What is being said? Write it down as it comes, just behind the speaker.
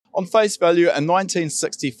On face value, a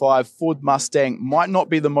 1965 Ford Mustang might not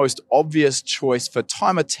be the most obvious choice for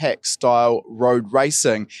time attack style road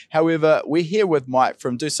racing. However, we're here with Mike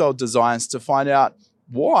from Dussault Designs to find out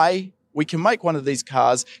why we can make one of these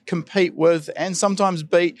cars compete with and sometimes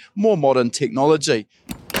beat more modern technology.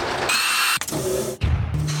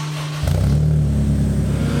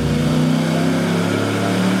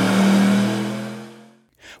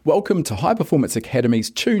 Welcome to High Performance Academy's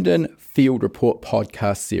Tuned In Field Report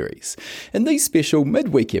podcast series. In these special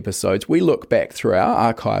midweek episodes, we look back through our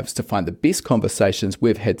archives to find the best conversations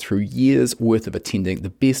we've had through years worth of attending the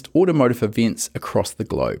best automotive events across the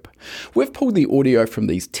globe. We've pulled the audio from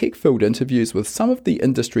these tech-filled interviews with some of the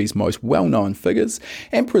industry's most well-known figures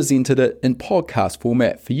and presented it in podcast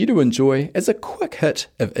format for you to enjoy as a quick hit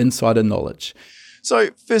of insider knowledge. So,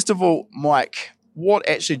 first of all, Mike, what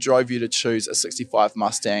actually drove you to choose a 65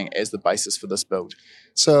 Mustang as the basis for this build?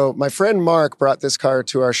 So my friend Mark brought this car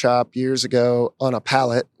to our shop years ago on a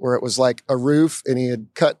pallet where it was like a roof and he had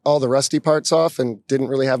cut all the rusty parts off and didn't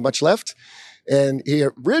really have much left. And he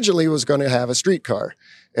originally was going to have a street car.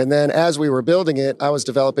 And then as we were building it, I was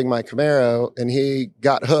developing my Camaro and he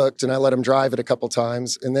got hooked and I let him drive it a couple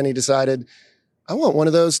times. And then he decided, I want one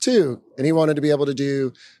of those too. And he wanted to be able to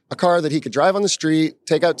do a car that he could drive on the street,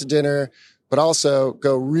 take out to dinner, but also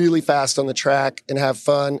go really fast on the track and have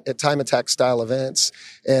fun at time attack style events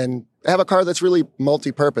and have a car that's really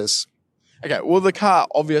multi-purpose. Okay, well, the car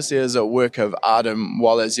obviously is a work of art, and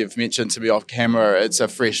while, as you've mentioned to me off camera, it's a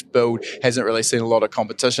fresh build, hasn't really seen a lot of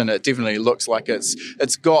competition. It definitely looks like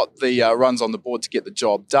it's got the runs on the board to get the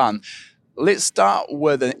job done. Let's start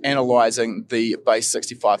with analysing the base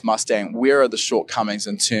 65 Mustang. Where are the shortcomings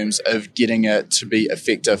in terms of getting it to be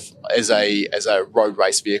effective as a road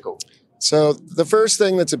race vehicle? So the first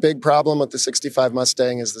thing that's a big problem with the 65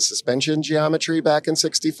 Mustang is the suspension geometry back in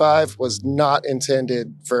 65 was not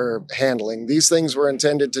intended for handling. These things were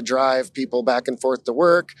intended to drive people back and forth to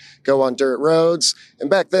work, go on dirt roads.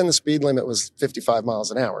 And back then the speed limit was 55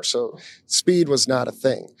 miles an hour. So speed was not a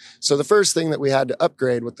thing. So the first thing that we had to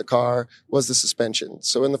upgrade with the car was the suspension.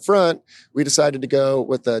 So in the front, we decided to go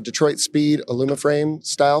with the Detroit Speed Alumaframe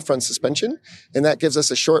style front suspension. And that gives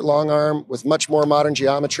us a short long arm with much more modern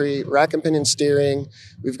geometry, rack and pinion steering.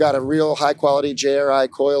 We've got a real high quality JRI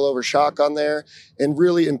coilover shock on there and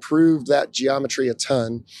really improved that geometry a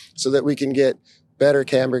ton so that we can get better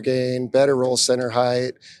camber gain, better roll center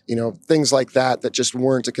height, things like that just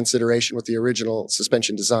weren't a consideration with the original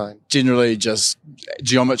suspension design. Generally just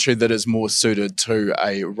geometry that is more suited to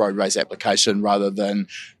a road race application rather than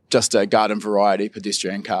just a garden variety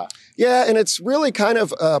pedestrian car. Yeah, and it's really kind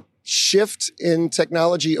of a shift in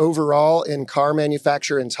technology overall in car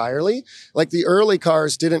manufacture entirely. Like the early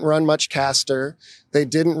cars didn't run much caster. They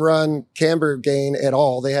didn't run camber gain at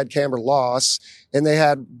all. They had camber loss and they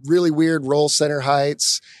had really weird roll center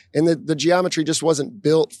heights and the geometry just wasn't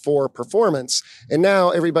built for performance. And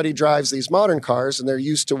now everybody drives these modern cars and they're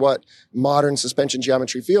used to what modern suspension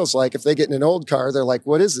geometry feels like. If they get in an old car, they're like,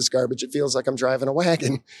 what is this garbage? It feels like I'm driving a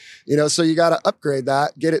wagon. So you got to upgrade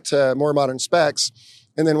that, get it to more modern specs.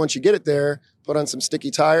 And then once you get it there, put on some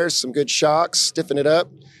sticky tires, some good shocks, stiffen it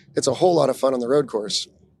up. It's a whole lot of fun on the road course.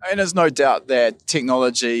 And there's no doubt that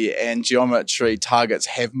technology and geometry targets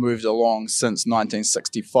have moved along since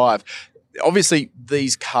 1965. Obviously,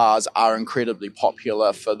 these cars are incredibly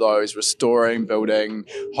popular for those restoring, building,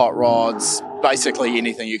 hot rods, basically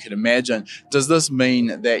anything you can imagine. Does this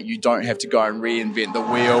mean that you don't have to go and reinvent the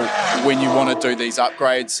wheel when you want to do these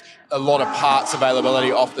upgrades? A lot of parts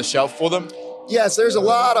availability off the shelf for them? Yes, there's a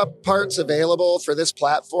lot of parts available for this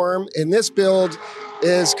platform, and this build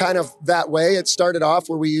is kind of that way. It started off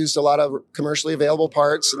where we used a lot of commercially available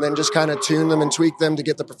parts and then just kind of tuned them and tweaked them to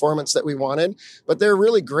get the performance that we wanted. But they're a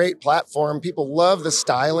really great platform. People love the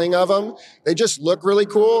styling of them. They just look really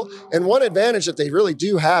cool. And one advantage that they really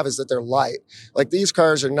do have is that they're light. Like these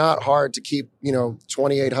cars are not hard to keep,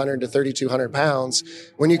 2,800 to 3,200 pounds.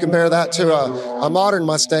 When you compare that to a modern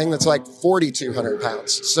Mustang that's like 4,200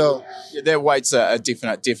 pounds. So that weight's a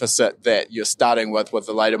definite deficit that you're starting with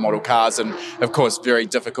the later model cars, and of course very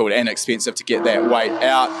difficult and expensive to get that weight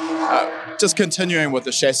out. Just continuing with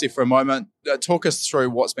the chassis for a moment, talk us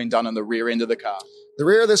through what's been done in the rear end of the car. The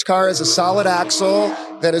rear of this car is a solid axle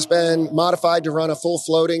that has been modified to run a full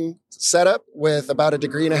floating setup with about 1.5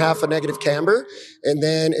 degrees of negative camber. And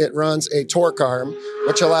then it runs a torque arm,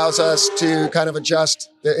 which allows us to kind of adjust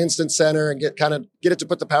the instant center and get it to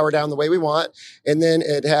put the power down the way we want. And then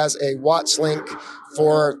it has a Watts link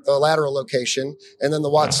for the lateral location. And then the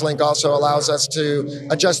Watts link also allows us to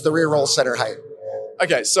adjust the rear roll center height.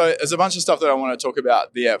 Okay, so there's a bunch of stuff that I want to talk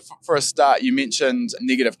about there. For a start, you mentioned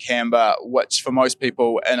negative camber, which for most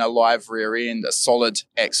people in a live rear end, a solid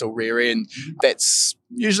axle rear end, that's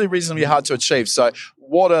usually reasonably hard to achieve. So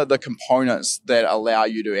what are the components that allow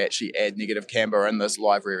you to actually add negative camber in this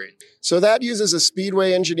live rear end? So that uses a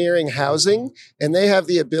Speedway Engineering housing, and they have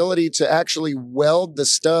the ability to actually weld the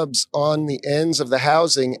stubs on the ends of the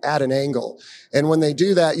housing at an angle. And when they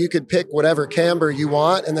do that, you could pick whatever camber you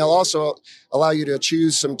want, and they'll also allow you to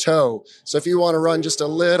choose some toe. So if you want to run just a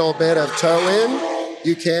little bit of toe in,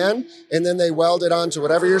 you can, and then they weld it onto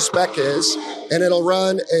whatever your spec is, and it'll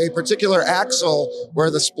run a particular axle where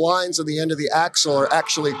the splines on the end of the axle are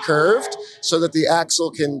actually curved so that the axle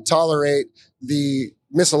can tolerate the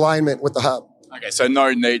misalignment with the hub. Okay, so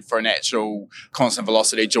no need for an actual constant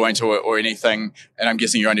velocity joint or anything, and I'm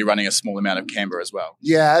guessing you're only running a small amount of camber as well.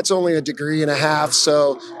 Yeah, it's only 1.5 degrees,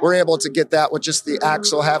 so we're able to get that with just the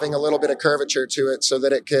axle having a little bit of curvature to it so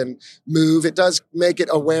that it can move. It does make it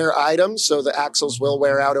a wear item, so the axles will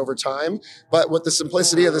wear out over time, but with the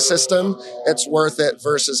simplicity of the system, it's worth it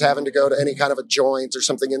versus having to go to any kind of a joint or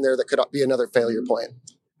something in there that could be another failure point.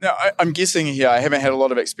 Now, I'm guessing here, I haven't had a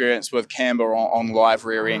lot of experience with camber on live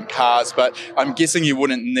rear-end cars, but I'm guessing you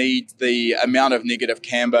wouldn't need the amount of negative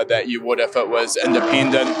camber that you would if it was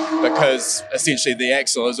independent, because essentially the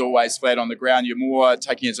axle is always flat on the ground. You're more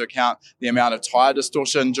taking into account the amount of tyre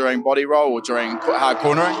distortion during body roll or during hard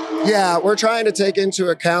cornering? Yeah, we're trying to take into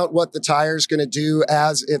account what the tire is going to do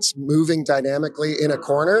as it's moving dynamically in a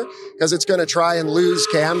corner, because it's going to try and lose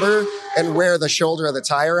camber and wear the shoulder of the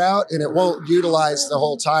tire out, and it won't utilize the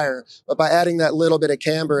whole tire. But by adding that little bit of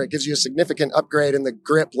camber, it gives you a significant upgrade in the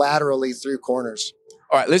grip laterally through corners.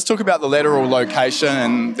 All right, let's talk about the lateral location,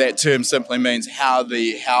 and that term simply means how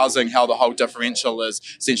the housing, how the whole differential is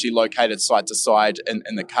essentially located side to side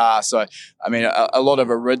in the car. So, I mean, a lot of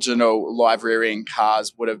original live rear-end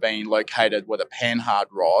cars would have been located with a panhard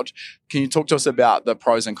rod. Can you talk to us about the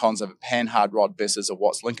pros and cons of a panhard rod versus a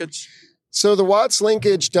Watts linkage? So the Watts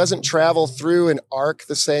linkage doesn't travel through an arc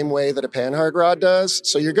the same way that a panhard rod does.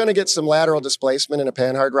 So you're going to get some lateral displacement in a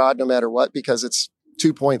panhard rod no matter what, because it's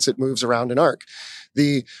 2 points, it moves around an arc.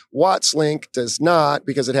 The Watts link does not,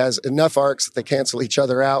 because it has enough arcs that they cancel each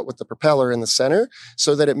other out with the propeller in the center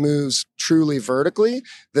so that it moves truly vertically.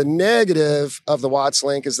 The negative of the Watts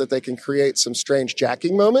link is that they can create some strange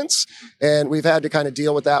jacking moments. And we've had to kind of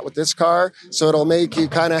deal with that with this car. So it'll make you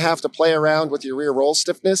kind of have to play around with your rear roll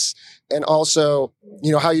stiffness and also,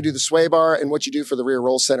 you know, how you do the sway bar and what you do for the rear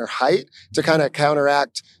roll center height to kind of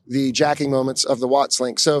counteract the jacking moments of the Watts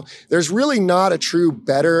link. So there's really not a true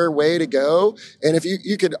better way to go. And if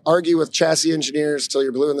you could argue with chassis engineers till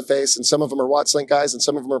you're blue in the face, and some of them are Watts link guys and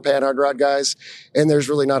some of them are panhard rod guys, and there's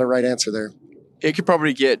really not a right answer there. You could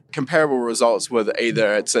probably get comparable results with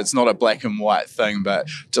either. It's not a black and white thing, but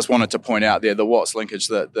just wanted to point out there the Watts linkage,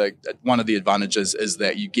 the one of the advantages is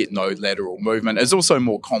that you get no lateral movement. It's also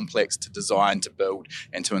more complex to design, to build,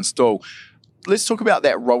 and to install. Let's talk about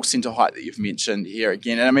that roll center height that you've mentioned here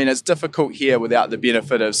again. And I mean, it's difficult here without the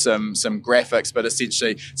benefit of some graphics, but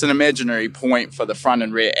essentially it's an imaginary point for the front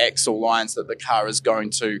and rear axle lines that the car is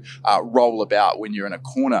going to roll about when you're in a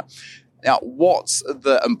corner. Now, what's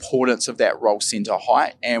the importance of that roll center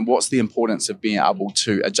height, and what's the importance of being able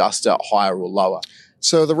to adjust it higher or lower?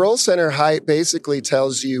 So the roll center height basically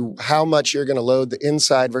tells you how much you're going to load the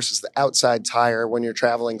inside versus the outside tire when you're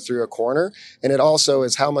traveling through a corner. And it also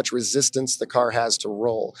is how much resistance the car has to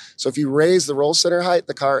roll. So if you raise the roll center height,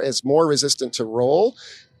 the car is more resistant to roll,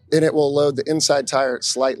 and it will load the inside tire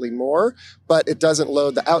slightly more, but it doesn't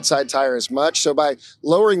load the outside tire as much. So by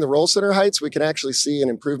lowering the roll center heights, we can actually see an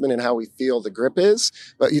improvement in how we feel the grip is.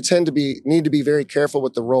 But you need to be very careful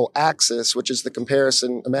with the roll axis, which is the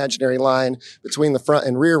comparison imaginary line between the front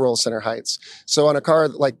and rear roll center heights. So on a car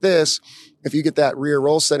like this, if you get that rear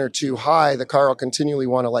roll center too high, the car will continually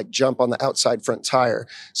want to jump on the outside front tire.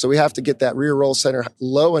 So we have to get that rear roll center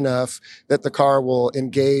low enough that the car will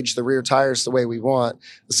engage the rear tires the way we want.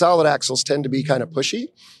 The solid axles tend to be kind of pushy.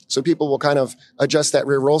 So people will kind of adjust that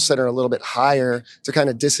rear roll center a little bit higher to kind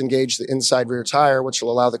of disengage the inside rear tire, which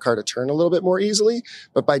will allow the car to turn a little bit more easily.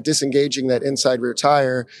 But by disengaging that inside rear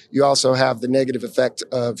tire, you also have the negative effect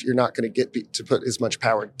of you're not going to get to put as much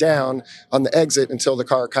power down on the exit until the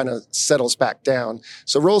car kind of settles back down.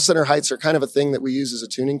 So roll center heights are kind of a thing that we use as a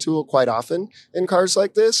tuning tool quite often in cars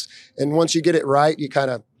like this. And once you get it right, you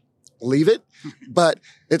kind of leave it. But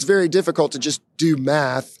it's very difficult to just do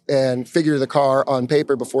math and figure the car on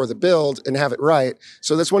paper before the build and have it right.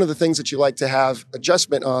 So that's one of the things that you like to have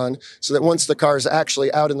adjustment on, so that once the car is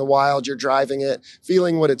actually out in the wild, you're driving it,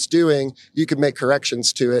 feeling what it's doing, you can make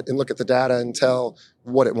corrections to it and look at the data and tell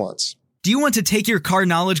what it wants. Do you want to take your car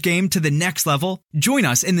knowledge game to the next level? Join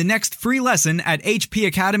us in the next free lesson at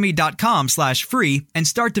hpacademy.com/free and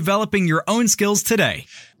start developing your own skills today.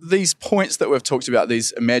 These points that we've talked about,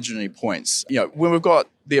 these imaginary points, when we've got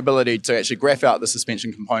the ability to actually graph out the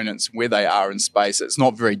suspension components, where they are in space, it's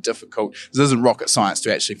not very difficult. This isn't rocket science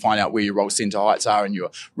to actually find out where your roll center heights are and your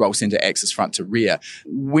roll center axis front to rear.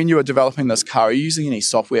 When you are developing this car, are you using any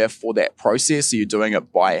software for that process? Are you doing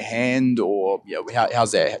it by hand, or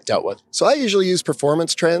how's that dealt with? So I usually use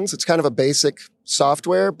Performance Trends. It's kind of a basic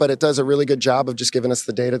software, but it does a really good job of just giving us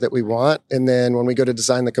the data that we want. And then when we go to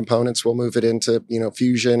design the components, we'll move it into,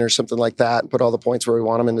 Fusion or something like that and put all the points where we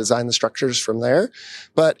want them and design the structures from there.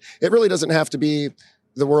 But it really doesn't have to be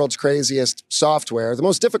the world's craziest software. The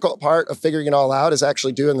most difficult part of figuring it all out is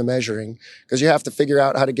actually doing the measuring, because you have to figure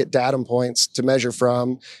out how to get datum points to measure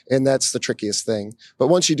from, and that's the trickiest thing. But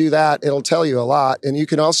once you do that, it'll tell you a lot, and you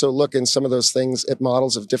can also look in some of those things at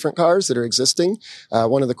models of different cars that are existing.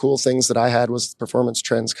 One of the cool things that I had was Performance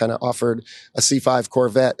Trends kind of offered a C5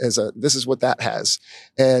 Corvette this is what that has.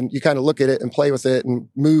 And you kind of look at it and play with it and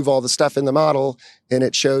move all the stuff in the model, and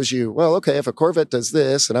it shows you, well, okay, if a Corvette does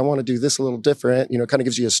this and I want to do this a little different, kind of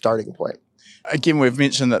gives you a starting point. Again, we've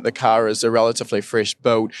mentioned that the car is a relatively fresh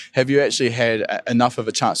build. Have you actually had enough of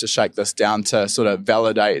a chance to shake this down to sort of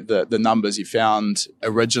validate the numbers you found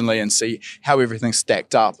originally and see how everything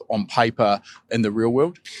stacked up on paper in the real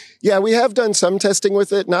world? Yeah, we have done some testing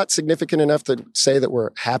with it, not significant enough to say that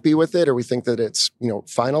we're happy with it or we think that it's,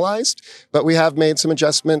 finalized, but we have made some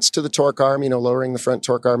adjustments to the torque arm, lowering the front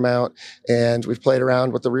torque arm mount, and we've played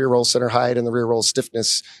around with the rear roll center height and the rear roll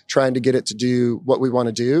stiffness, trying to get it to do what we want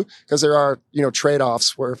to do, because there are,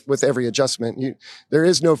 trade-offs where with every adjustment, there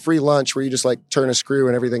is no free lunch where you just turn a screw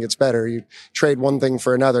and everything gets better. You trade one thing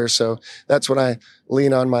for another. So that's when I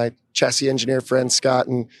lean on my chassis engineer friend, Scott,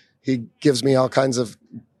 and he gives me all kinds of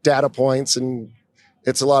data points, and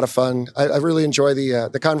it's a lot of fun. I really enjoy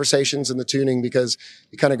the conversations and the tuning, because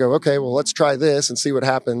you kind of go, okay, well, let's try this and see what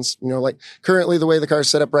happens. Currently the way the car's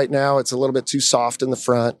set up right now, it's a little bit too soft in the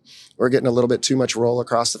front. We're getting a little bit too much roll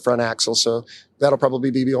across the front axle. So that'll probably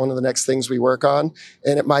be one of the next things we work on.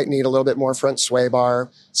 And it might need a little bit more front sway bar.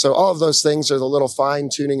 So all of those things are the little fine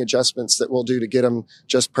tuning adjustments that we'll do to get them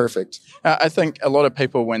just perfect. I think a lot of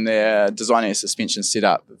people, when they're designing a suspension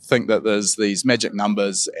setup, think that there's these magic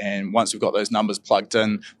numbers, and once we've got those numbers plugged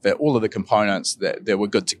in, that all of the components that we're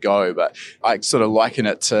good to go. But I sort of liken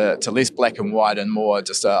it to less black and white and more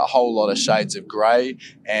just a whole lot of shades of grey,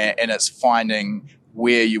 and it's finding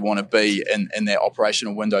where you want to be in that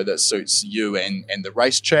operational window that suits you and the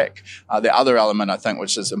racetrack. The other element, I think,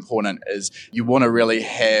 which is important, is you want to really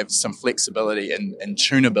have some flexibility and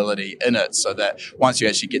tunability in it, so that once you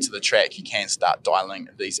actually get to the track, you can start dialing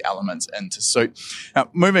these elements in to suit. Now,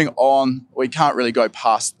 moving on, we can't really go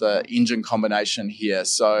past the engine combination here.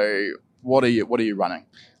 So what are you running?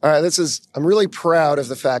 All right, I'm really proud of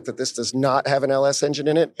the fact that this does not have an LS engine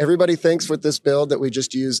in it. Everybody thinks with this build that we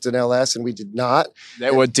just used an LS, and we did not.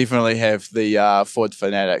 That would definitely have the Ford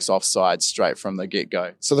fanatics offside straight from the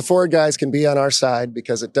get-go. So the Ford guys can be on our side,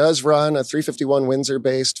 because it does run a 351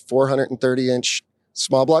 Windsor-based 430-inch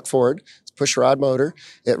small block Ford. It's push rod motor.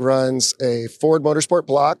 It runs a Ford Motorsport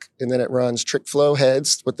block, and then it runs trick flow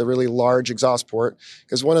heads with the really large exhaust port.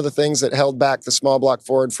 Because one of the things that held back the small block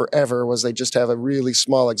Ford forever was they just have a really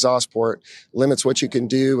small exhaust port. Limits what you can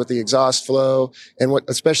do with the exhaust flow, and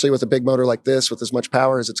especially with a big motor like this, with as much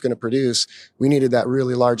power as it's going to produce, we needed that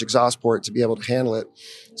really large exhaust port to be able to handle it.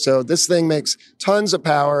 So this thing makes tons of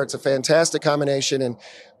power. It's a fantastic combination, and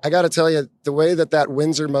I got to tell you, the way that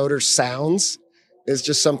Windsor motor sounds is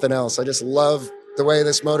just something else. I just love the way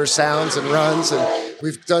this motor sounds and runs. And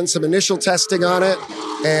we've done some initial testing on it,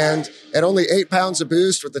 and at only 8 pounds of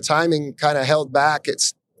boost, with the timing kind of held back,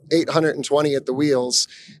 it's 820 at the wheels.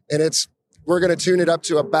 And we're going to tune it up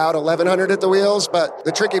to about 1100 at the wheels. But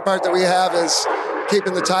the tricky part that we have is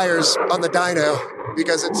keeping the tires on the dyno,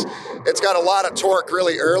 because it's got a lot of torque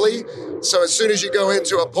really early. So as soon as you go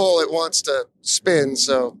into a pull, it wants to spin.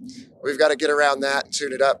 So we've got to get around that and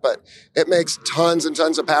tune it up. But it makes tons and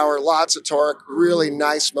tons of power, lots of torque, really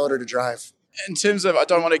nice motor to drive. In terms of, I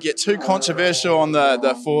don't want to get too controversial on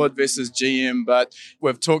the Ford versus GM, but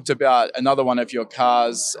we've talked about another one of your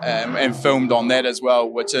cars and filmed on that as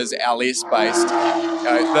well, which is LS-based.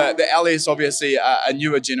 The LS, obviously, a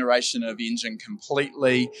newer generation of engine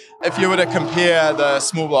completely. If you were to compare the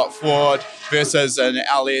small block Ford versus an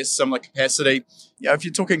LS, similar capacity, if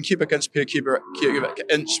you're talking cubic inch per cubic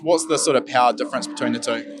inch, what's the sort of power difference between the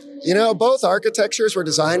two? Both architectures were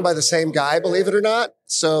designed by the same guy, believe it or not.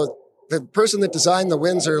 So the person that designed the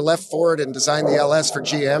Windsor left Ford and designed the LS for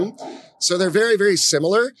GM. So they're very, very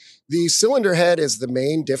similar. The cylinder head is the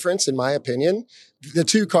main difference, in my opinion. The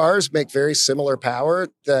two cars make very similar power.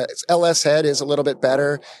 The LS head is a little bit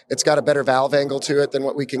better. It's got a better valve angle to it than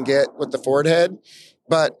what we can get with the Ford head.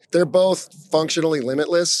 But they're both functionally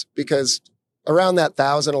limitless because around that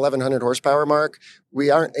 1,000, 1,100 horsepower mark,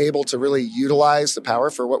 we aren't able to really utilize the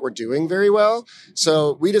power for what we're doing very well.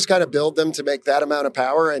 So we just kind of build them to make that amount of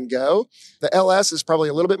power and go. The LS is probably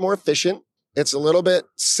a little bit more efficient. It's a little bit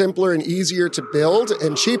simpler and easier to build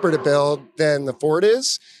and cheaper to build than the Ford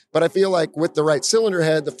is. But I feel like with the right cylinder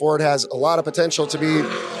head, the Ford has a lot of potential to be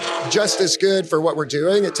just as good for what we're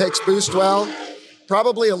doing. It takes boost well,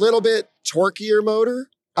 probably a little bit torquier motor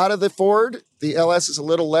out of the Ford. The LS is a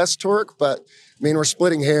little less torque, but I mean, we're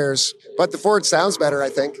splitting hairs. But the Ford sounds better, I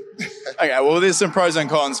think. Okay, well, there's some pros and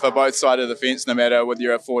cons for both sides of the fence, no matter whether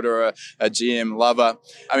you're a Ford or a GM lover.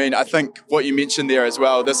 I mean, I think what you mentioned there as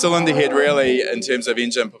well, the cylinder head really, in terms of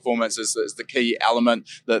engine performance, is the key element.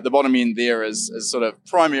 The bottom end there is sort of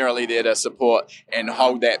primarily there to support and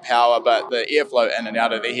hold that power, but the airflow in and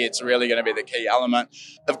out of the head's really going to be the key element.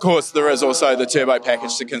 Of course, there is also the turbo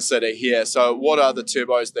package to consider here. So what are the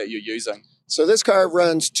turbos that you're using? So this car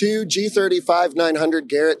runs two G35 900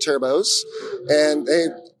 Garrett turbos, and they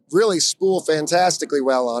really spool fantastically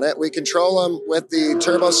well on it. We control them with the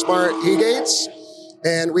Turbo Smart E-gates,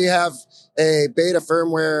 and we have a beta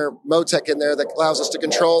firmware Motec in there that allows us to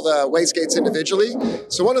control the wastegates individually.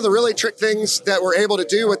 So one of the really trick things that we're able to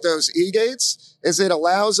do with those E-gates is it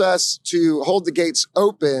allows us to hold the gates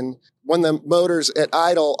open when the motor's at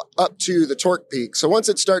idle up to the torque peak. So once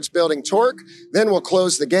it starts building torque, then we'll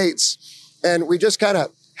close the gates. And we just kind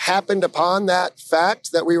of happened upon that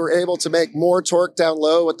fact that we were able to make more torque down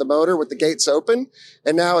low with the motor with the gates open.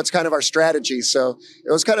 And now it's kind of our strategy. So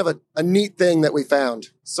it was kind of a neat thing that we found.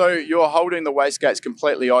 So you're holding the wastegates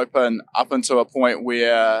completely open up until a point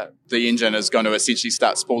where the engine is going to essentially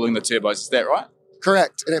start spooling the turbos. Is that right?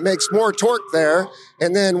 Correct. And it makes more torque there.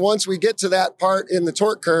 And then once we get to that part in the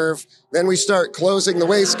torque curve, then we start closing the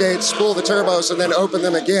wastegates, spool the turbos, and then open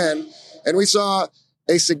them again. And we saw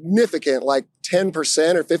a significant, like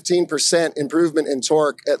 10% or 15% improvement in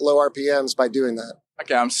torque at low RPMs by doing that.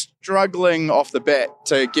 Okay, I'm struggling off the bat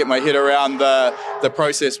to get my head around the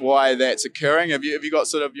process, why that's occurring. Have you got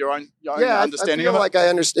sort of your own understanding of it? Like I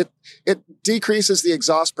understand. It decreases the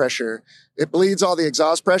exhaust pressure. It bleeds all the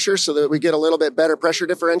exhaust pressure so that we get a little bit better pressure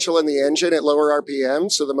differential in the engine at lower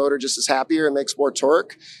RPM. So the motor just is happier and makes more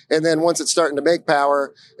torque. And then once it's starting to make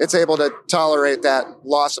power, it's able to tolerate that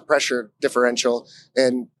loss of pressure differential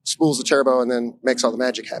and spools the turbo and then makes all the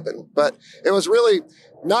magic happen. But it was really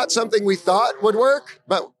not something we thought would work.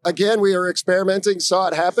 But again, we were experimenting, saw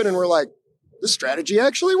it happen, and we're like, this strategy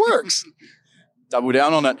actually works. Double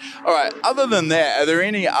down on it. All right. Other than that, are there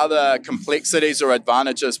any other complexities or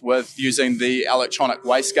advantages with using the electronic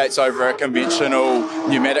wastegates over a conventional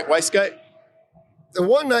pneumatic wastegate? The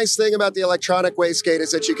one nice thing about the electronic wastegate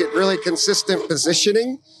is that you get really consistent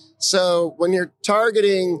positioning. So when you're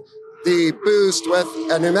targeting the boost with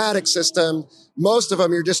a pneumatic system, most of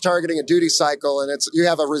them you're just targeting a duty cycle and you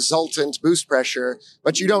have a resultant boost pressure,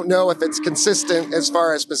 but you don't know if it's consistent as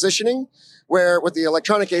far as positioning. Where with the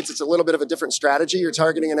electronic gates, it's a little bit of a different strategy. You're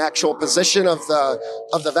targeting an actual position of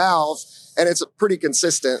the valve, and it's pretty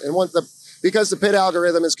consistent. And because the PID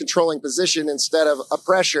algorithm is controlling position instead of a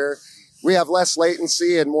pressure, we have less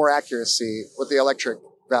latency and more accuracy with the electric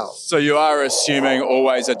valve. So you are assuming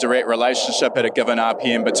always a direct relationship at a given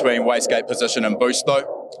RPM between wastegate position and boost,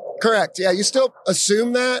 though? Correct. Yeah, you still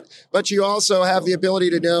assume that, but you also have the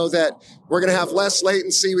ability to know that we're going to have less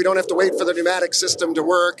latency. We don't have to wait for the pneumatic system to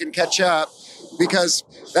work and catch up because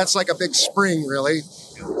that's like a big spring, really.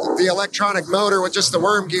 The electronic motor with just the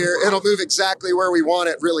worm gear, it'll move exactly where we want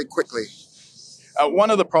it really quickly.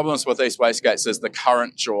 One of the problems with these wastegates is the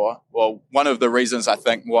current draw. Well, one of the reasons I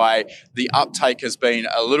think why the uptake has been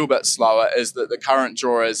a little bit slower is that the current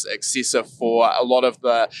draw is excessive for a lot of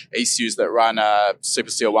the ECUs that run a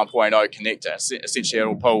Supersteel 1.0 connector. Essentially,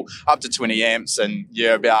 it'll pull up to 20 amps and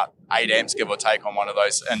you're about 8 amps, give or take, on one of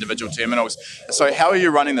those individual terminals. So how are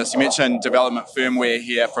you running this? You mentioned development firmware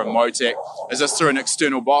here from Motec. Is this through an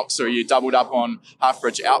external box or are you doubled up on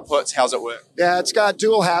half-bridge outputs? How's it work? Yeah, it's got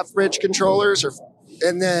dual half-bridge controllers.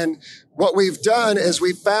 And then what we've done is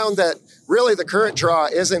we've found that really the current draw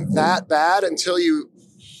isn't that bad until you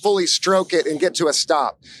fully stroke it and get to a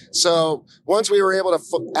stop. So once we were able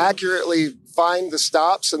to accurately find the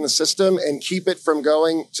stops in the system and keep it from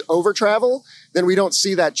going to over travel, then we don't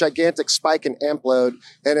see that gigantic spike in amp load,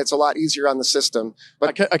 and it's a lot easier on the system.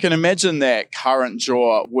 But I can imagine that current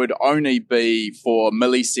draw would only be for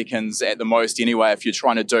milliseconds at the most anyway if you're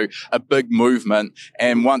trying to do a big movement,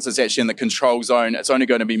 and once it's actually in the control zone, it's only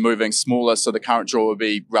going to be moving smaller, so the current draw will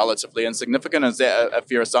be relatively insignificant. Is that a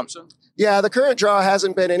fair assumption? Yeah, the current draw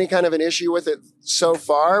hasn't been any kind of an issue with it so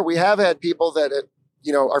far. We have had people that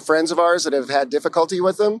are friends of ours that have had difficulty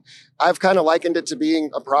with them. I've kind of likened it to being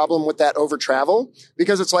a problem with that over travel,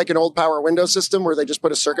 because it's like an old power window system where they just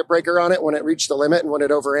put a circuit breaker on it when it reached the limit, and when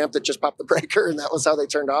it overamped, it just popped the breaker, and that was how they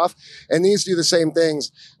turned off. And these do the same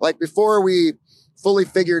things. Like before we fully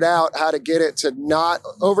figured out how to get it to not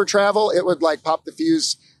over travel, it would like pop the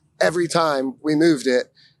fuse every time we moved it.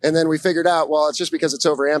 And then we figured out, well, it's just because it's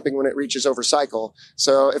overamping when it reaches overcycle.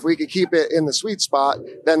 So if we could keep it in the sweet spot,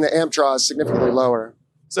 then the amp draw is significantly lower.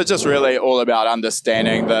 So just really all about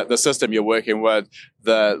understanding the system you're working with,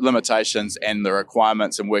 the limitations and the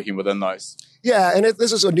requirements, and working within those. Yeah, and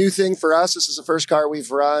this is a new thing for us. This is the first car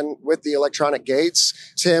we've run with the electronic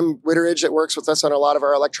gates. Tim Witteridge, that works with us on a lot of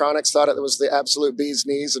our electronics, thought it was the absolute bee's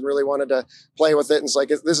knees and really wanted to play with it. And it's like,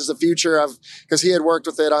 this is the future of, because he had worked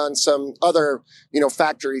with it on some other,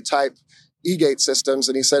 factory type e-gate systems.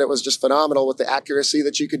 And he said it was just phenomenal with the accuracy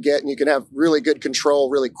that you could get, and you can have really good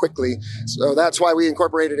control really quickly. So that's why we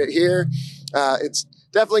incorporated it here. It's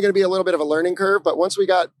definitely going to be a little bit of a learning curve, but once we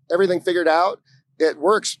got everything figured out, it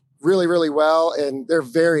works really, really well, and they're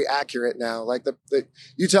very accurate now. Like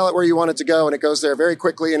you tell it where you want it to go, and it goes there very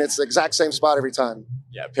quickly, and it's the exact same spot every time.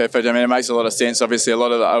 Yeah, perfect. I mean, it makes a lot of sense. Obviously, a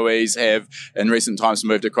lot of the OEs have, in recent times,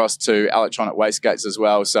 moved across to electronic wastegates as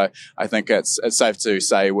well. So I think it's safe to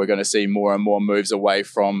say we're going to see more and more moves away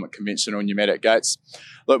from conventional pneumatic gates.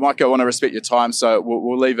 Look, Mike, I want to respect your time, so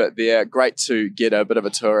we'll leave it there. Great to get a bit of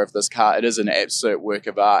a tour of this car. It is an absolute work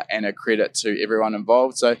of art and a credit to everyone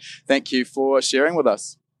involved. So thank you for sharing with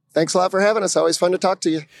us. Thanks a lot for having us. Always fun to talk to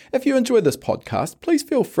you. If you enjoyed this podcast, please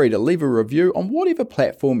feel free to leave a review on whatever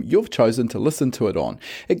platform you've chosen to listen to it on.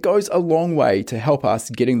 It goes a long way to help us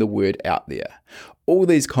getting the word out there. All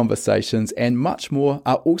these conversations and much more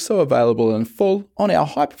are also available in full on our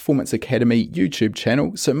High Performance Academy YouTube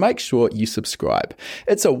channel, so make sure you subscribe.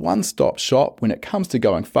 It's a one-stop shop when it comes to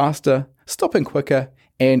going faster, stopping quicker,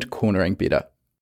 and cornering better.